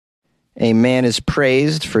A man is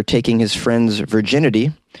praised for taking his friend's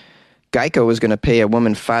virginity. Geico is going to pay a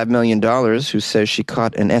woman $5 million who says she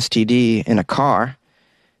caught an STD in a car.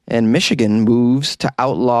 And Michigan moves to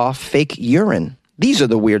outlaw fake urine. These are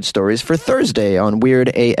the weird stories for Thursday on Weird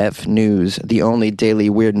AF News, the only daily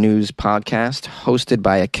weird news podcast hosted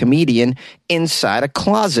by a comedian inside a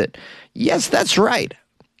closet. Yes, that's right.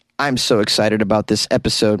 I'm so excited about this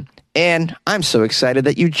episode, and I'm so excited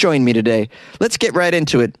that you joined me today. Let's get right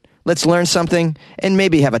into it. Let's learn something and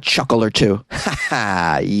maybe have a chuckle or two. Ha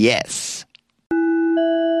ha, yes.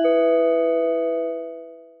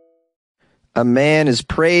 A man is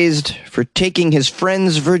praised for taking his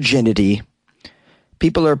friend's virginity.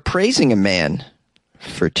 People are praising a man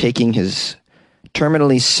for taking his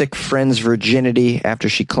terminally sick friend's virginity after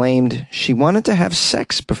she claimed she wanted to have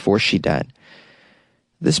sex before she died.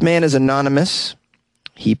 This man is anonymous.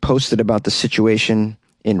 He posted about the situation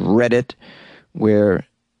in Reddit, where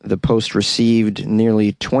the post received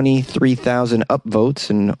nearly 23,000 upvotes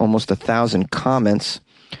and almost 1,000 comments.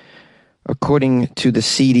 According to the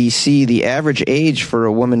CDC, the average age for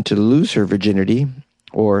a woman to lose her virginity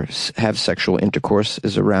or have sexual intercourse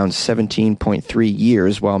is around 17.3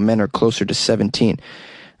 years, while men are closer to 17.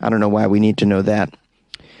 I don't know why we need to know that.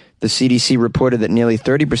 The CDC reported that nearly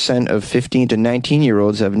 30% of 15 to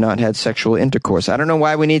 19-year-olds have not had sexual intercourse. I don't know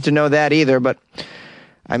why we need to know that either, but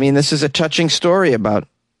I mean, this is a touching story about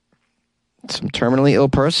some terminally ill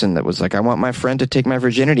person that was like, I want my friend to take my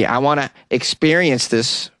virginity. I want to experience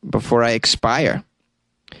this before I expire.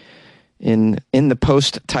 In the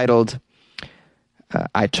post titled,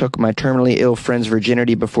 I took my terminally ill friend's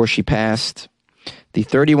virginity before she passed, the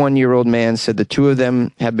 31-year-old man said the two of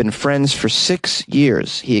them have been friends for 6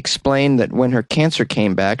 years. He explained that when her cancer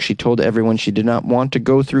came back, she told everyone she did not want to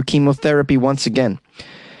go through chemotherapy once again,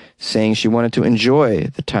 saying she wanted to enjoy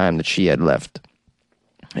the time that she had left.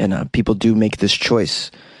 And people do make this choice,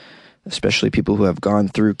 especially people who have gone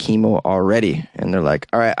through chemo already. And they're like,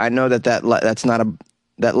 all right, I know that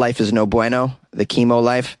life is no bueno, the chemo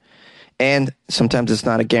life. And sometimes it's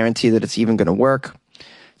not a guarantee that it's even going to work.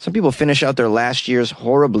 Some people finish out their last years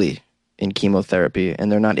horribly in chemotherapy,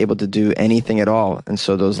 and they're not able to do anything at all. And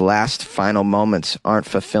so those last final moments aren't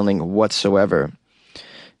fulfilling whatsoever.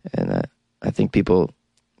 And I think people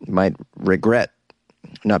might regret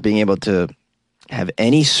not being able to have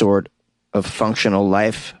any sort of functional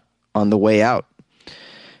life on the way out.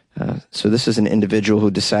 So this is an individual who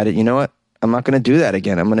decided, you know what, I'm not going to do that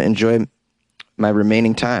again. I'm going to enjoy my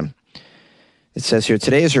remaining time. It says here,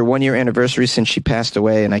 today is her 1-year anniversary since she passed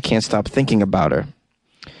away, and I can't stop thinking about her.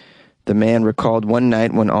 The man recalled one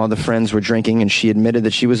night when all the friends were drinking and she admitted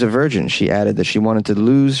that she was a virgin. She added that she wanted to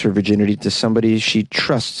lose her virginity to somebody she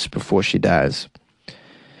trusts before she dies.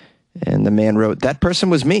 And the man wrote, that person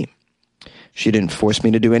was me. She didn't force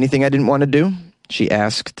me to do anything I didn't want to do. She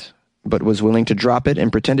asked, but was willing to drop it and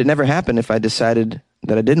pretend it never happened if I decided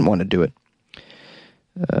that I didn't want to do it.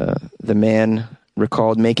 The man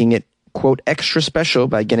recalled making it, quote, extra special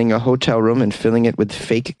by getting a hotel room and filling it with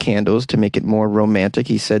fake candles to make it more romantic.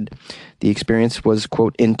 He said the experience was,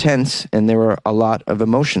 quote, intense, and there were a lot of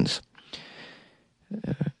emotions.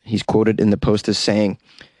 He's quoted in the post as saying,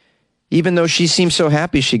 even though she seems so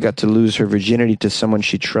happy she got to lose her virginity to someone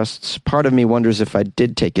she trusts, part of me wonders if I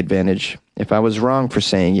did take advantage, if I was wrong for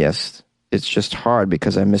saying yes. It's just hard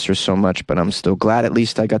because I miss her so much, but I'm still glad at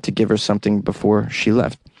least I got to give her something before she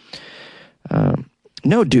left.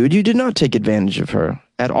 No, dude, you did not take advantage of her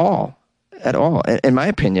at all. At all. In my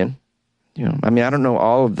opinion, I don't know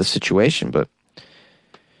all of the situation, but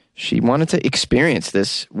she wanted to experience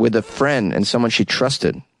this with a friend and someone she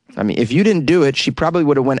trusted. I mean, if you didn't do it, she probably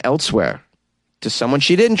would have went elsewhere to someone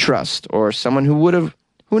she didn't trust or someone who would have,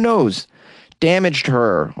 who knows, damaged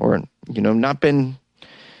her or, not been,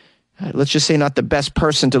 let's just say not the best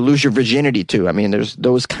person to lose your virginity to. I mean, there's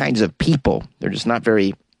those kinds of people. They're just not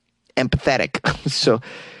very empathetic. So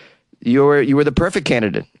you were the perfect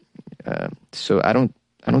candidate. So I don't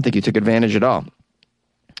think you took advantage at all.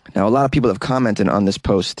 Now, a lot of people have commented on this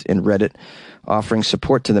post in Reddit, offering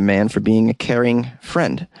support to the man for being a caring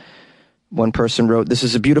friend. One person wrote, this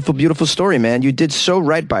is a beautiful, beautiful story, man. You did so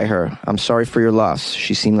right by her. I'm sorry for your loss.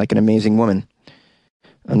 She seemed like an amazing woman.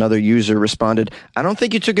 Another user responded, I don't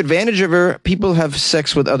think you took advantage of her. People have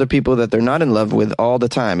sex with other people that they're not in love with all the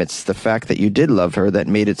time. It's the fact that you did love her that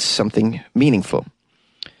made it something meaningful.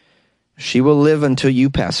 She will live until you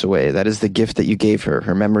pass away. That is the gift that you gave her.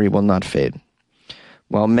 Her memory will not fade.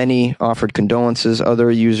 While many offered condolences,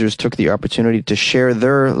 other users took the opportunity to share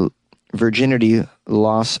their virginity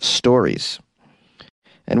loss stories.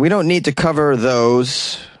 And we don't need to cover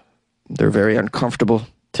those. They're very uncomfortable,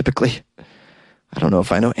 typically. I don't know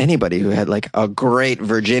if I know anybody who had like a great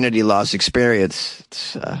virginity loss experience.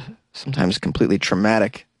 It's sometimes completely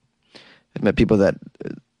traumatic. I've met people that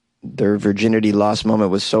their virginity loss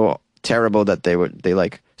moment was so terrible that they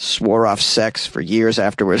like swore off sex for years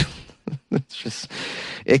afterward. It's just,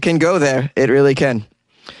 it can go there. It really can.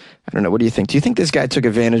 I don't know. What do you think? Do you think this guy took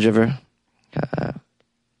advantage of her?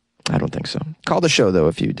 I don't think so. Call the show, though,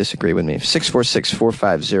 if you disagree with me.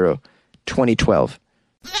 646-450-2012.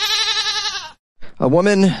 A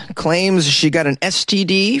woman claims she got an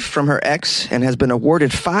STD from her ex and has been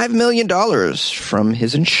awarded $5 million from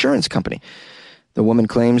his insurance company. The woman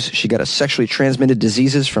claims she got a sexually transmitted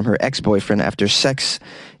diseases from her ex-boyfriend after sex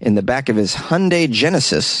in the back of his Hyundai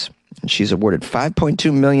Genesis. And she's awarded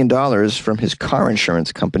 $5.2 million from his car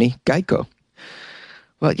insurance company, Geico.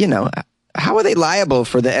 Well, you know, how are they liable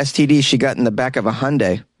for the STD she got in the back of a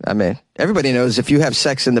Hyundai? I mean, everybody knows if you have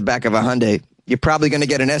sex in the back of a Hyundai, you're probably going to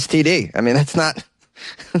get an STD. I mean, that's not...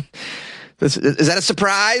 Is that a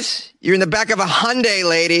surprise? You're in the back of a Hyundai,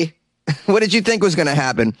 lady. What did you think was going to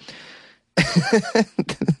happen?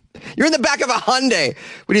 You're in the back of a Hyundai.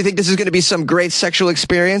 What do you think, this is going to be some great sexual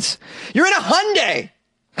experience? You're in a Hyundai.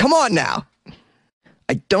 Come on now.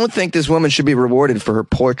 I don't think this woman should be rewarded for her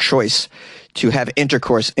poor choice to have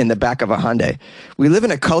intercourse in the back of a Hyundai. We live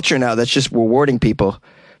in a culture now that's just rewarding people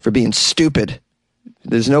for being stupid.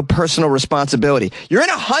 There's no personal responsibility. You're in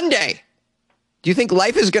a Hyundai. Do you think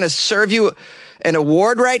life is going to serve you an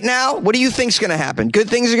award right now? What do you think's going to happen? Good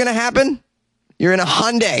things are going to happen? You're in a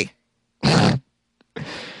Hyundai.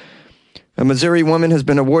 A Missouri woman has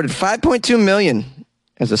been awarded $5.2 million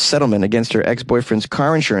as a settlement against her ex-boyfriend's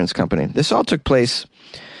car insurance company. This all took place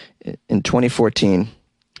in 2014.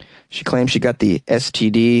 She claims she got the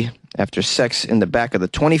STD after sex in the back of the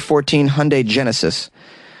 2014 Hyundai Genesis.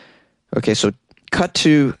 Okay, so cut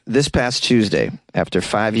to this past Tuesday. After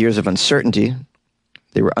 5 years of uncertainty,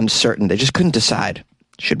 they were uncertain. They just couldn't decide.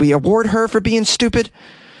 Should we award her for being stupid?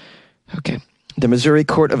 Okay. The Missouri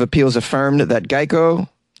Court of Appeals affirmed that Geico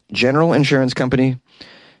General Insurance Company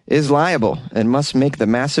is liable and must make the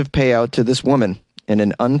massive payout to this woman in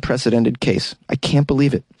an unprecedented case. I can't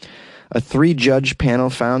believe it. A 3-judge panel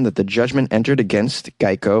found that the judgment entered against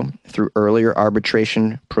Geico through earlier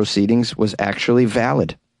arbitration proceedings was actually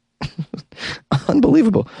valid.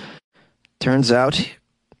 Unbelievable. Turns out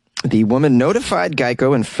the woman notified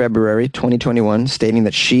Geico in February 2021, stating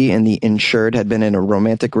that she and the insured had been in a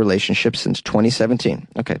romantic relationship since 2017.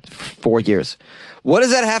 Okay, 4 years. What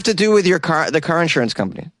does that have to do with the car insurance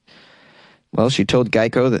company? Well, she told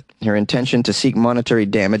Geico that her intention to seek monetary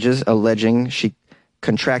damages, alleging she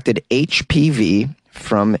contracted HPV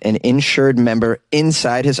from an insured member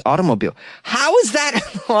inside his automobile. How is that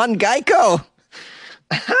on Geico?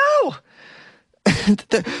 How?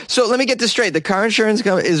 So let me get this straight. The car insurance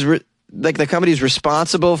company is the company's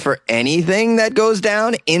responsible for anything that goes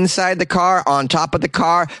down inside the car, on top of the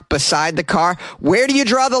car, beside the car. Where do you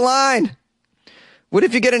draw the line? What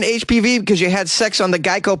if you get an HPV because you had sex on the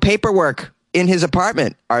Geico paperwork in his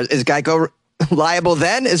apartment? Is Geico liable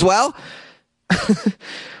then as well?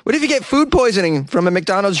 What if you get food poisoning from a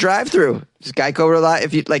McDonald's drive-thru? Does Geico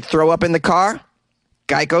if you throw up in the car?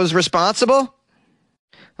 Geico's responsible?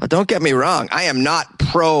 Now, don't get me wrong. I am not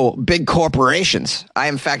pro big corporations. I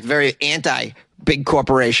am, in fact, very anti big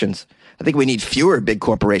corporations. I think we need fewer big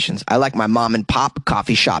corporations. I like my mom and pop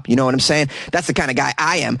coffee shop. You know what I'm saying? That's the kind of guy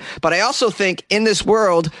I am. But I also think in this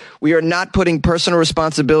world, we are not putting personal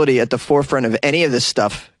responsibility at the forefront of any of this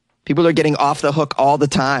stuff. People are getting off the hook all the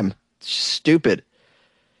time. It's stupid.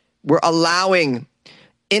 We're allowing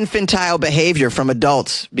infantile behavior from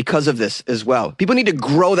adults because of this as well. People need to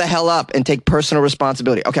grow the hell up and take personal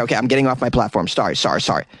responsibility. Okay, I'm getting off my platform. Sorry.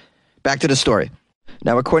 Back to the story.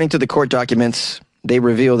 Now, according to the court documents, they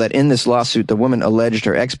reveal that in this lawsuit, the woman alleged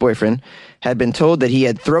her ex-boyfriend had been told that he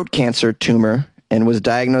had throat cancer tumor and was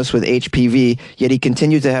diagnosed with HPV, yet he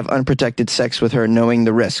continued to have unprotected sex with her, knowing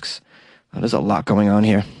the risks. Well, there's a lot going on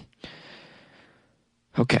here.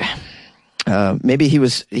 Okay. Maybe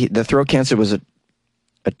the throat cancer was a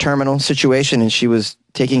terminal situation and she was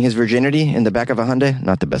taking his virginity in the back of a Hyundai.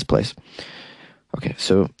 Not the best place. Okay,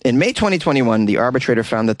 so in May 2021, the arbitrator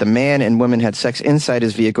found that the man and woman had sex inside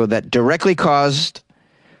his vehicle that directly caused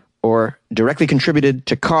or directly contributed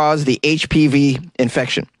to cause the HPV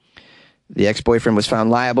infection. The ex-boyfriend was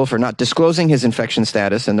found liable for not disclosing his infection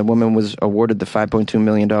status, and the woman was awarded the $5.2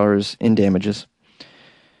 million in damages.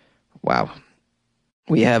 Wow.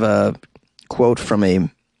 We have a quote from a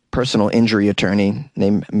personal injury attorney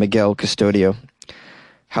named Miguel Custodio.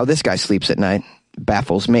 How this guy sleeps at night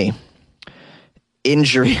baffles me.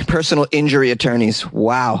 Personal injury attorneys.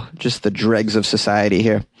 Wow. Just the dregs of society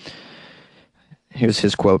here. Here's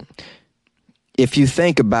his quote. If you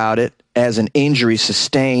think about it as an injury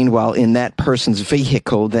sustained while in that person's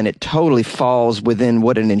vehicle, then it totally falls within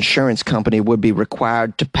what an insurance company would be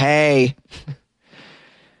required to pay.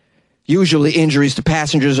 Usually injuries to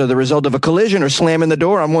passengers are the result of a collision or slamming the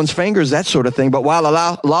door on one's fingers, that sort of thing. But while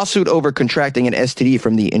a lawsuit over contracting an STD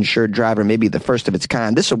from the insured driver may be the first of its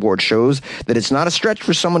kind, this award shows that it's not a stretch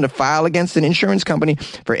for someone to file against an insurance company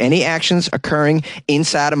for any actions occurring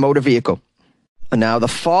inside a motor vehicle. Now, the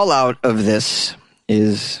fallout of this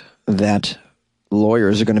is that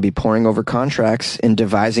lawyers are going to be poring over contracts and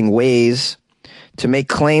devising ways to make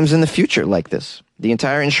claims in the future like this. The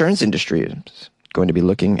entire insurance industry is going to be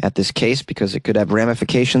looking at this case because it could have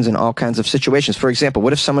ramifications in all kinds of situations. For example,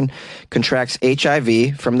 what if someone contracts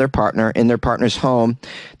HIV from their partner in their partner's home?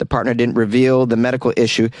 The partner didn't reveal the medical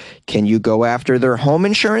issue. Can you go after their home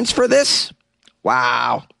insurance for this?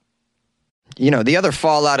 Wow. You know, the other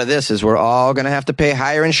fallout of this is we're all going to have to pay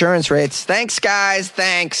higher insurance rates. Thanks, guys.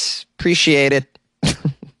 Thanks. Appreciate it.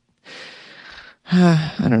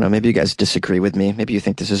 I don't know. Maybe you guys disagree with me. Maybe you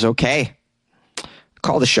think this is okay.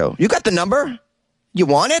 Call the show. You got the number? You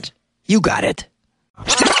want it? You got it.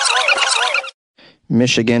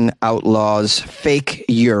 Michigan outlaws fake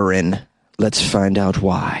urine. Let's find out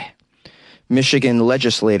why. Michigan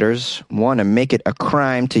legislators want to make it a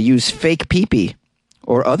crime to use fake pee-pee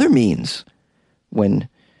or other means when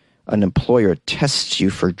an employer tests you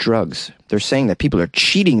for drugs. They're saying that people are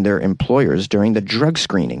cheating their employers during the drug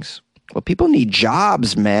screenings. Well, people need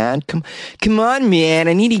jobs, man. Come on, man.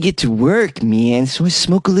 I need to get to work, man. So I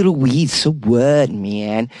smoke a little weed. So what,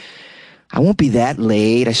 man? I won't be that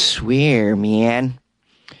late. I swear, man.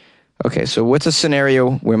 Okay, so what's a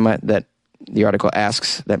scenario where that the article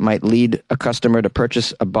asks that might lead a customer to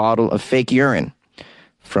purchase a bottle of fake urine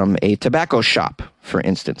from a tobacco shop, for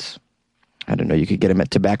instance? I don't know. You could get them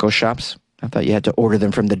at tobacco shops. I thought you had to order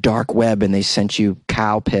them from the dark web and they sent you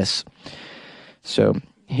cow piss. So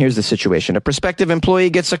here's the situation. A prospective employee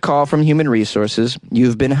gets a call from Human Resources.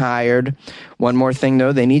 You've been hired. One more thing,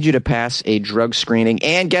 though. They need you to pass a drug screening.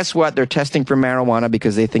 And guess what? They're testing for marijuana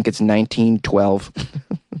because they think it's 1912.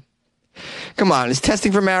 Come on. Is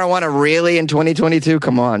testing for marijuana really in 2022?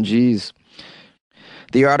 Come on. Geez.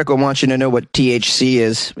 The article wants you to know what THC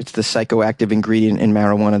is. It's the psychoactive ingredient in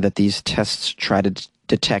marijuana that these tests try to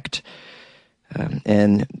detect.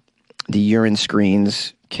 And the urine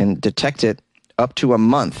screens can detect it up to a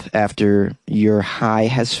month after your high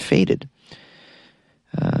has faded.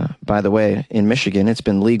 By the way, in Michigan, it's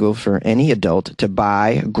been legal for any adult to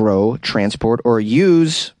buy, grow, transport, or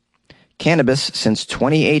use cannabis since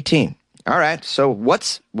 2018. All right, so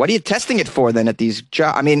what are you testing it for then at these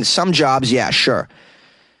jobs? I mean, some jobs, yeah, sure.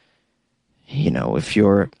 You know, if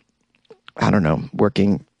you're, I don't know,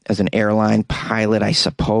 working as an airline pilot, I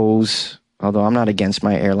suppose, although I'm not against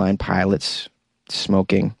my airline pilots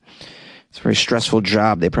smoking. It's a very stressful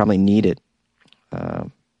job. They probably need it.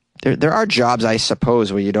 There are jobs, I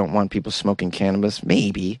suppose, where you don't want people smoking cannabis.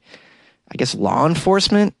 Maybe. I guess law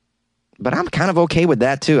enforcement. But I'm kind of okay with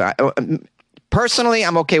that, too. Personally,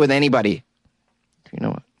 I'm okay with anybody.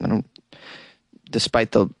 You know,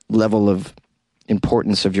 despite the level of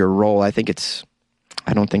importance of your role, I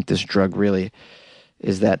don't think this drug really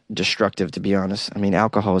is that destructive, to be honest. I mean,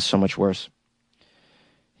 alcohol is so much worse.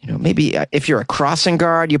 You know, maybe if you're a crossing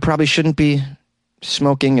guard, you probably shouldn't be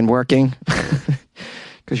smoking and working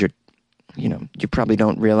because you probably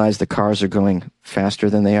don't realize the cars are going faster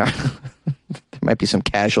than they are. There might be some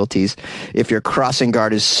casualties if your crossing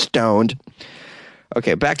guard is stoned.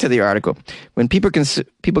 Okay, back to the article. When people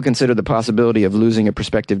consider the possibility of losing a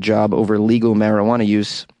prospective job over legal marijuana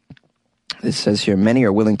use, it says here, many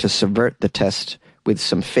are willing to subvert the test with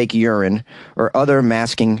some fake urine or other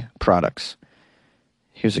masking products.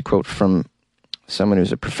 Here's a quote from someone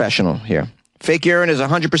who's a professional here. Fake urine is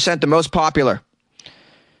 100% the most popular.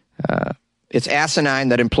 It's asinine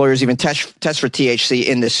that employers even test for THC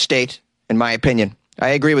in this state, in my opinion. I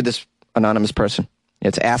agree with this anonymous person.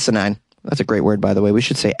 It's asinine. That's a great word, by the way. We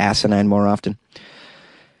should say asinine more often.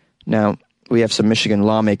 Now, we have some Michigan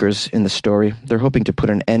lawmakers in the story. They're hoping to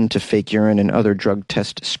put an end to fake urine and other drug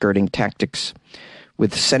test skirting tactics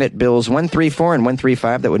with Senate Bills 134 and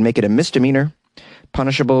 135 that would make it a misdemeanor,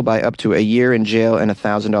 punishable by up to a year in jail and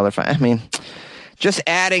 $1,000 fine. I mean, just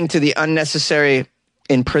adding to the unnecessary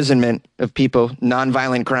imprisonment of people,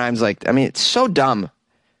 nonviolent crimes it's so dumb.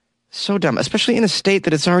 So dumb, especially in a state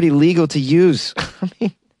that it's already legal to use. I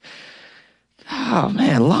mean, oh,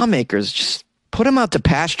 man, lawmakers, just put them out to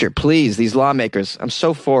pasture, please, these lawmakers. I'm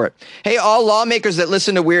so for it. Hey, all lawmakers that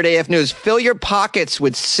listen to Weird AF News, fill your pockets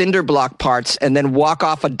with cinder block parts and then walk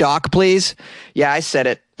off a dock, please. Yeah, I said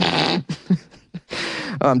it.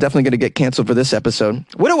 Oh, I'm definitely going to get canceled for this episode.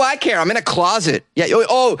 What do I care? I'm in a closet. Yeah.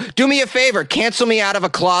 Oh, do me a favor. Cancel me out of a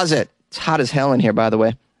closet. It's hot as hell in here, by the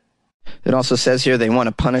way. It also says here they want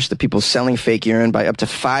to punish the people selling fake urine by up to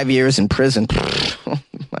 5 years in prison. Oh,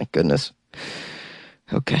 my goodness.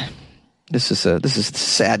 Okay. This is the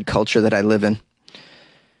sad culture that I live in.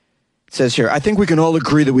 It says here, I think we can all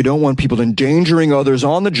agree that we don't want people endangering others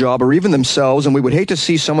on the job or even themselves, and we would hate to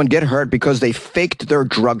see someone get hurt because they faked their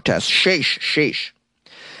drug test. Sheesh.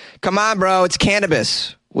 Come on, bro. It's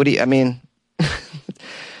cannabis.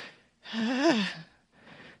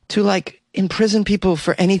 To like imprison people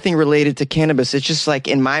for anything related to cannabis, it's just like,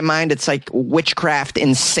 in my mind, it's like witchcraft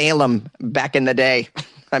in Salem back in the day.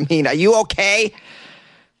 I mean, are you okay?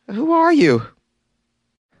 Who are you?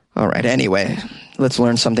 All right, anyway, let's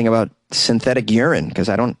learn something about synthetic urine, because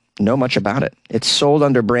I don't know much about it. It's sold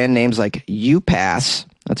under brand names like UPass.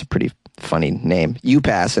 That's a pretty funny name.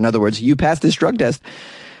 UPass. In other words, you passed this drug test.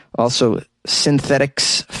 Also,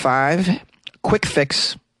 Synthetics 5, Quick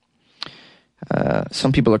Fix.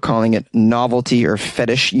 Some people are calling it novelty or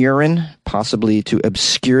fetish urine, possibly to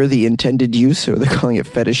obscure the intended use, so they're calling it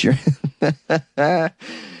fetish urine.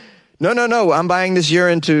 No, I'm buying this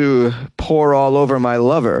urine to pour all over my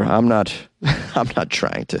lover. I'm not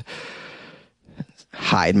trying to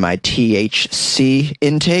hide my THC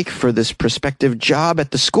intake for this prospective job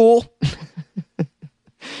at the school.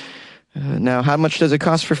 Now, how much does it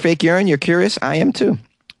cost for fake urine? You're curious? I am too.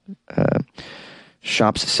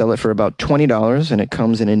 Shops sell it for about $20, and it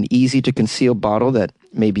comes in an easy-to-conceal bottle that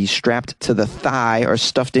may be strapped to the thigh or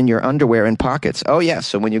stuffed in your underwear and pockets. Oh, yeah,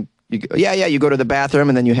 so when you go to the bathroom,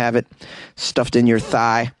 and then you have it stuffed in your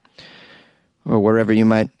thigh or wherever you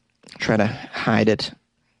might try to hide it. It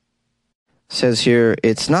says here,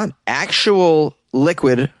 it's not actual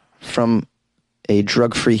liquid from a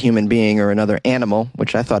drug-free human being or another animal,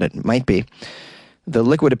 which I thought it might be. The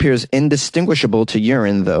liquid appears indistinguishable to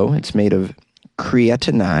urine, though. It's made of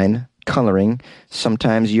creatinine coloring,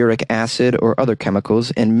 sometimes uric acid or other chemicals,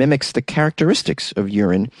 and mimics the characteristics of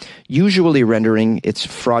urine, usually rendering its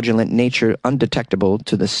fraudulent nature undetectable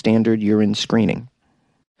to the standard urine screening.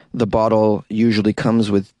 The bottle usually comes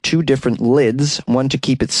with 2 different lids, one to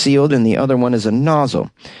keep it sealed and the other one is a nozzle.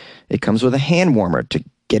 It comes with a hand warmer to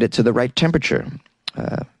get it to the right temperature.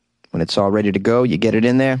 When it's all ready to go, you get it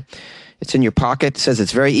in there. It's in your pocket. It says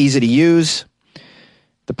it's very easy to use.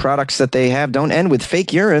 The products that they have don't end with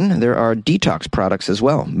fake urine. There are detox products as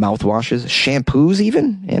well, mouthwashes, shampoos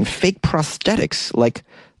even, and fake prosthetics like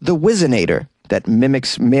the Whizzinator that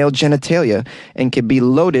mimics male genitalia and can be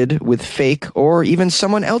loaded with fake or even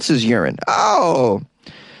someone else's urine. Oh,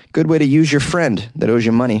 good way to use your friend that owes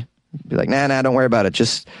you money. Be like, nah, don't worry about it.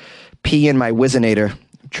 Just pee in my Whizzinator.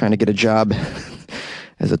 I'm trying to get a job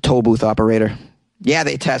as a toll booth operator. Yeah,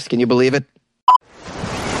 they test. Can you believe it?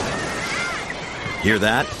 Hear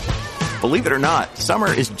that? Believe it or not,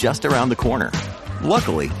 summer is just around the corner.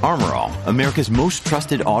 Luckily, Armor All, America's most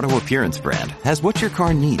trusted auto appearance brand, has what your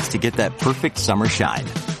car needs to get that perfect summer shine.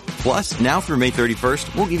 Plus, now through May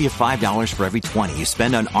 31st, we'll give you $5 for every $20 you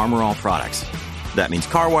spend on Armor All products. That means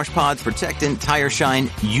car wash pods, protectant, tire shine,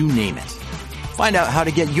 you name it. Find out how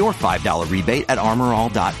to get your $5 rebate at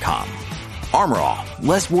armorall.com. Armor All,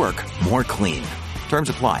 less work, more clean. Terms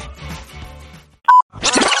apply.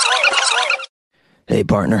 Hey,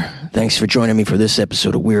 partner. Thanks for joining me for this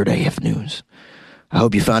episode of Weird AF News. I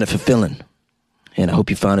hope you found it fulfilling, and I hope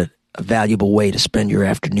you found it a valuable way to spend your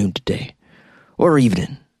afternoon today, or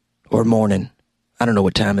evening, or morning. I don't know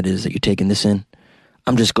what time it is that you're taking this in.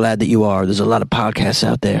 I'm just glad that you are. There's a lot of podcasts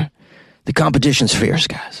out there. The competition's fierce,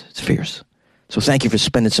 guys. It's fierce. So thank you for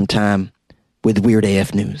spending some time with Weird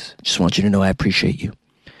AF News. Just want you to know I appreciate you.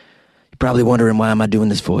 You're probably wondering, why am I doing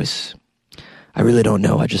this voice? I really don't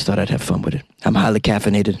know. I just thought I'd have fun with it. I'm highly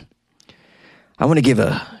caffeinated. I want to give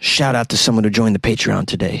a shout out to someone who joined the Patreon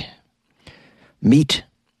today. Meet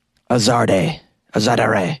Azardare.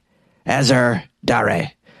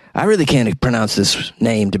 I really can't pronounce this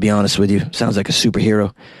name, to be honest with you. Sounds like a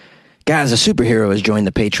superhero. Guys, a superhero has joined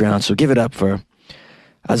the Patreon, so give it up for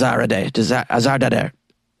Azardare.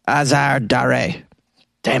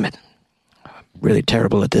 Damn it. I'm really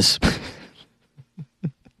terrible at this.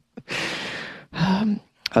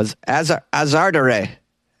 Azardare.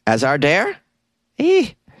 Azardare?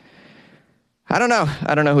 I don't know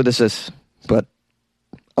who this is, but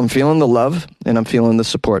I'm feeling the love and I'm feeling the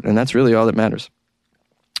support, and that's really all that matters.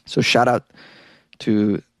 So shout out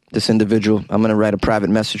to this individual. I'm going to write a private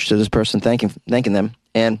message to this person thanking them,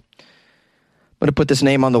 and I'm going to put this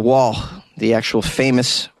name on the wall, the actual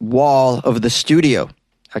famous wall of the studio.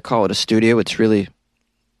 I call it a studio. It's really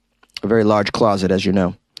a very large closet, as you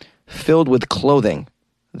know, filled with clothing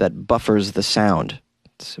that buffers the sound.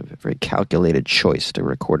 It's a very calculated choice to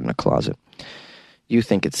record in a closet. You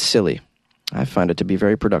think it's silly. I find it to be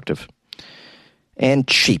very productive. And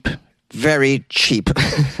cheap. Very cheap.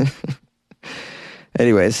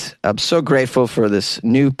 Anyways, I'm so grateful for this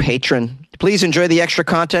new patron. Please enjoy the extra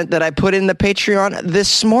content that I put in the Patreon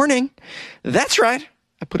this morning. That's right.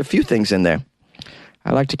 I put a few things in there.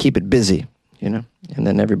 I like to keep it busy, and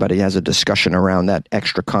then everybody has a discussion around that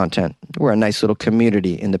extra content. We're a nice little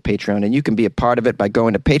community in the Patreon, and you can be a part of it by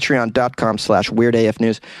going to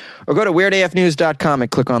patreon.com/weirdafnews, or go to weirdafnews.com and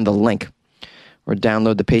click on the link, or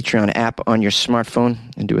download the Patreon app on your smartphone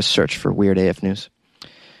and do a search for Weird AF News.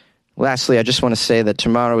 Lastly, I just want to say that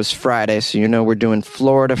tomorrow is Friday, so we're doing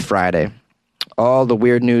Florida Friday. All the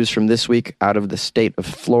weird news from this week out of the state of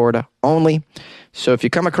Florida only. So if you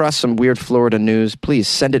come across some weird Florida news, please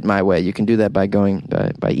send it my way. You can do that by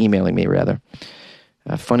emailing me, rather.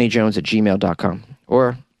 funnyjones@gmail.com.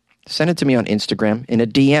 Or send it to me on Instagram in a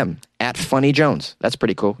DM, @funnyjones. That's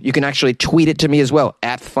pretty cool. You can actually tweet it to me as well,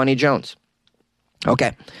 @funnyjones.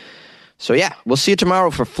 Okay. So yeah, we'll see you tomorrow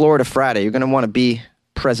for Florida Friday. You're going to want to be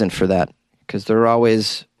present for that, because they're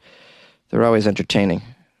always entertaining,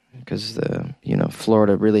 because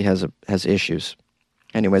Florida really has issues.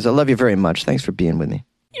 Anyways, I love you very much. Thanks for being with me.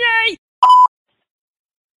 Yay!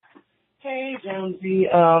 Hey, Jonesy.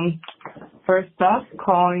 First off,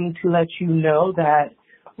 calling to let you know that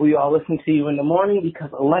we all listen to you in the morning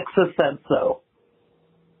because Alexa said so.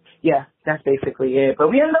 Yeah, that's basically it. But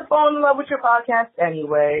we ended up falling in love with your podcast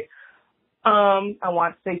anyway. I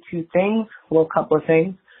want to say two things. Well, a couple of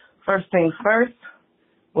things. First things first,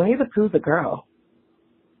 Winnie the Pooh's a girl.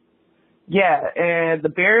 Yeah, and the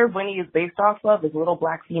bear Winnie is based off of is a little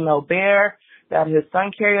black female bear that his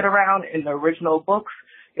son carried around. In the original books,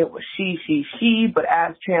 it was she, but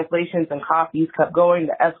as translations and copies kept going,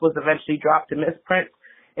 the S was eventually dropped to misprint,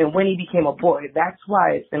 and Winnie became a boy. That's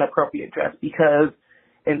why it's inappropriate dress, because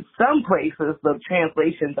in some places, the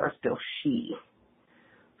translations are still she.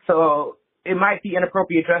 So it might be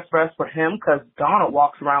inappropriate dress for us for him, because Donald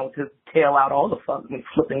walks around with his tail out all the fucking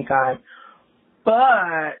flipping time.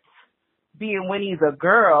 But being Winnie's a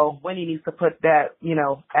girl, Winnie needs to put that,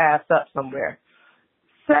 ass up somewhere.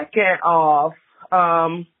 Second off,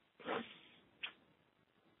 I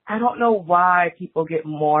don't know why people get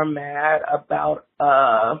more mad about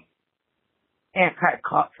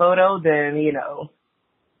anti-cop photo than,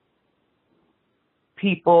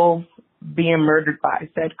 people being murdered by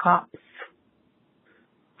said cops.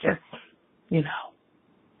 Just,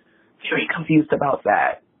 very confused about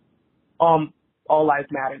that. All lives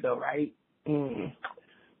matter though, right?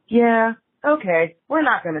 Yeah, okay. We're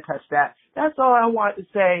not going to touch that. That's all I want to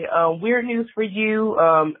say. Weird news for you.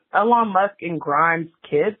 Elon Musk and Grimes'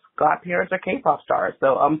 kids, godparents, are K-pop stars.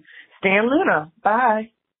 So, Stan Luna. Bye.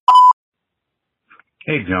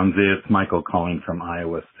 Hey, Jonesy. It's Michael calling from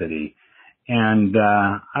Iowa City. And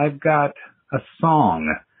I've got a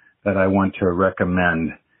song that I want to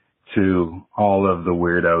recommend to all of the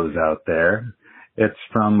weirdos out there. It's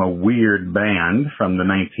from a weird band from the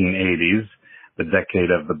 1980s, the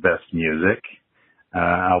decade of the best music.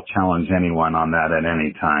 I'll challenge anyone on that at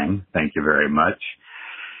any time. Thank you very much.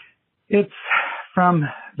 It's from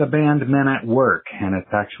the band Men at Work, and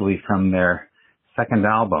it's actually from their second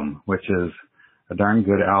album, which is a darn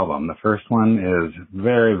good album. The first one is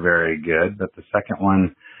very, very good, but the second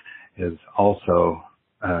one is also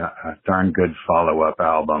a darn good follow-up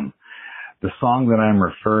album. The song that I'm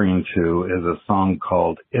referring to is a song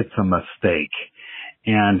called It's a Mistake.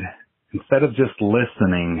 And instead of just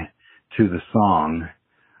listening to the song,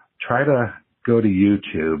 try to go to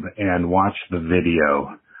YouTube and watch the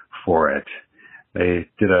video for it. They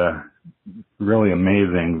did a really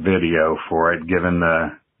amazing video for it, given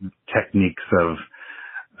the techniques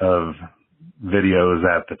of videos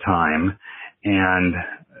at the time. And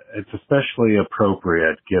it's especially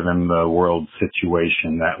appropriate given the world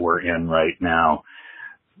situation that we're in right now,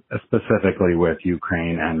 specifically with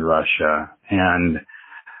Ukraine and Russia. And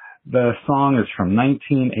the song is from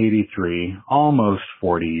 1983, almost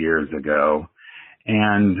 40 years ago.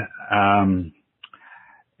 And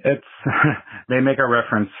they make a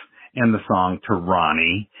reference in the song to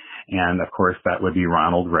Ronnie. And of course, that would be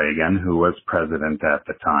Ronald Reagan, who was president at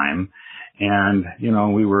the time. And,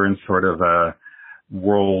 we were in sort of a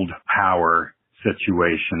world power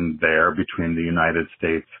situation there between the United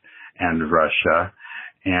States and Russia.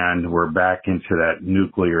 And we're back into that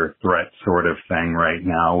nuclear threat sort of thing right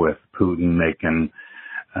now, with Putin making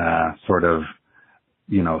threats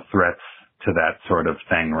to that sort of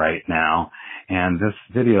thing right now. And this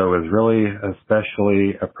video is really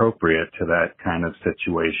especially appropriate to that kind of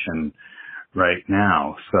situation right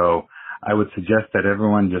now. So I would suggest that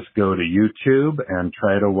everyone just go to YouTube and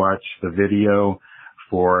try to watch the video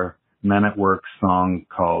for Men at Work's song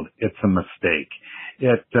called It's a Mistake.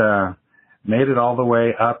 It made it all the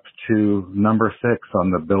way up to number 6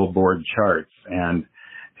 on the Billboard charts, and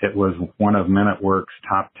it was one of Men at Work's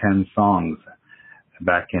top 10 songs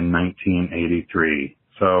back in 1983.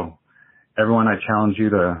 So everyone, I challenge you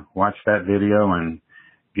to watch that video and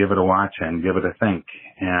give it a watch and give it a think.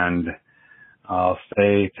 And I'll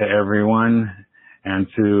say to everyone and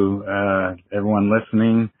to everyone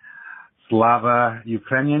listening, Slava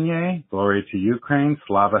Ukrainianye, glory to Ukraine,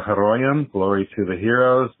 Slava Heroyam, glory to the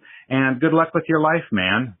heroes, and good luck with your life,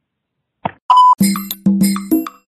 man.